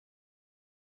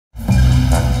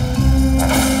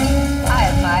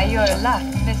luck,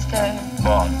 Mr.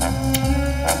 Bond.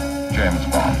 James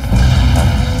Bond.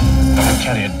 When you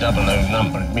carry a 00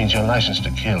 number, it means you're licensed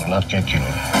to kill, not get killed.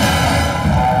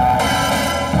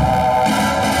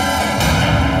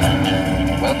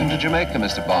 Welcome to Jamaica,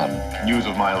 Mr. Bond. News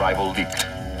of my arrival leaked.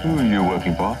 Who are you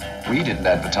working for? We didn't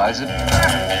advertise it.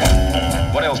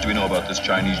 What else do we know about this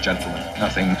Chinese gentleman?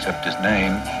 Nothing except his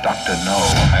name, Dr. No.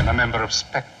 I'm a member of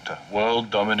Spectre.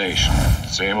 World domination.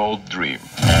 Same old dream.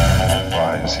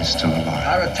 Why is he still alive?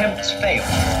 Our attempts failed.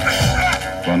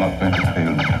 You're not going to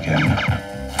fail me again.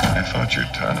 I thought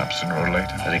you'd turn up sooner or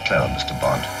later. Very clever, Mr.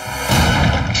 Bond.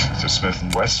 It's a Smith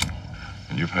 & Wesson,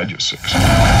 and you've had your 6.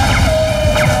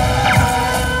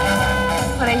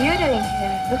 What are you doing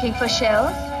here? Looking for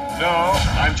shells? No,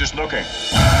 I'm just looking.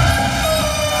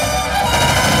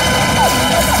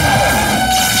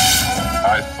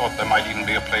 I thought there might even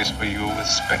be a place for you with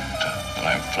Spectre. And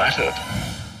I'm flattered.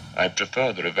 I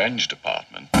prefer the revenge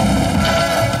department.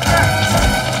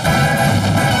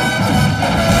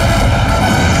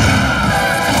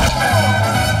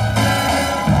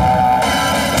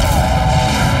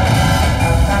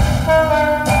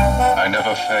 I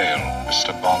never fail,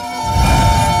 Mr. Bond.